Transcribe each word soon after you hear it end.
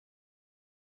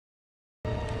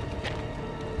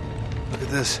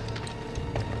this.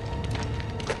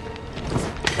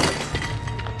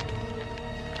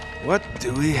 What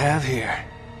do we have here?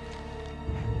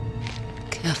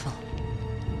 Careful.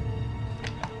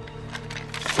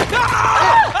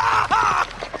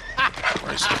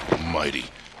 Christ almighty.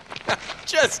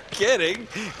 Just kidding.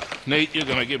 Nate, you're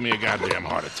gonna give me a goddamn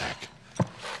heart attack.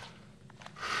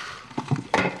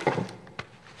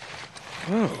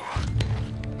 Oh.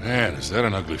 Man, is that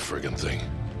an ugly friggin' thing.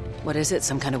 What is it,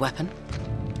 some kind of weapon?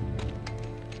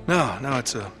 No,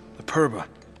 it's a Phurba.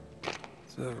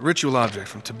 It's a ritual object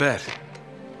from Tibet.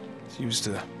 It's used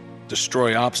to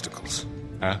destroy obstacles.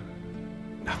 Huh?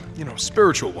 You know,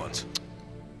 spiritual ones.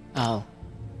 Oh.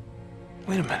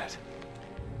 Wait a minute.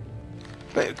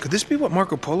 Wait, could this be what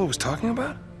Marco Polo was talking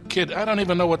about? Kid, I don't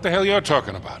even know what the hell you're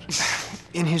talking about.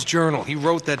 In his journal, he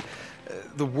wrote that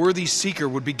the worthy seeker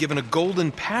would be given a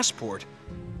golden passport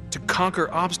to conquer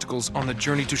obstacles on the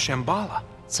journey to Shambhala.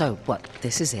 So, what,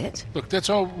 this is it? Look, that's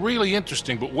all really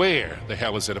interesting, but where the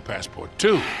hell is it a passport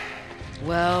to?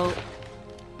 Well,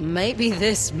 maybe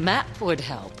this map would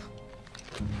help.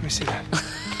 Let me see that.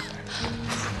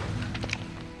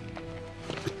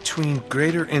 Between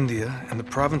Greater India and the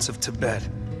province of Tibet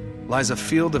lies a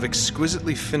field of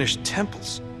exquisitely finished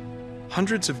temples.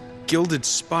 Hundreds of gilded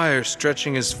spires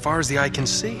stretching as far as the eye can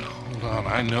see. Hold on,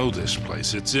 I know this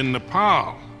place. It's in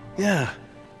Nepal. Yeah,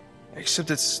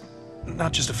 except it's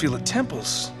not just a field of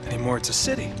temples anymore, it's a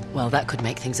city. Well, that could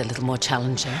make things a little more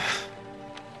challenging.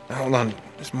 Now, hold on,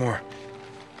 there's more.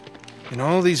 In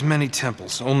all these many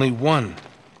temples, only one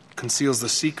conceals the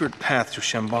secret path to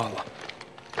Shambhala.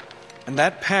 And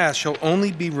that path shall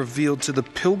only be revealed to the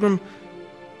pilgrim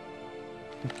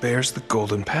who bears the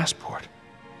golden passport.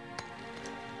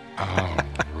 Oh,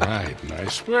 right.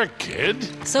 Nice work,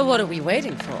 kid. So what are we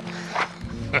waiting for?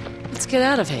 Let's get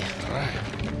out of here. All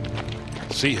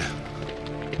right. See ya.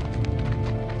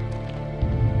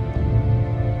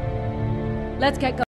 Let's get going.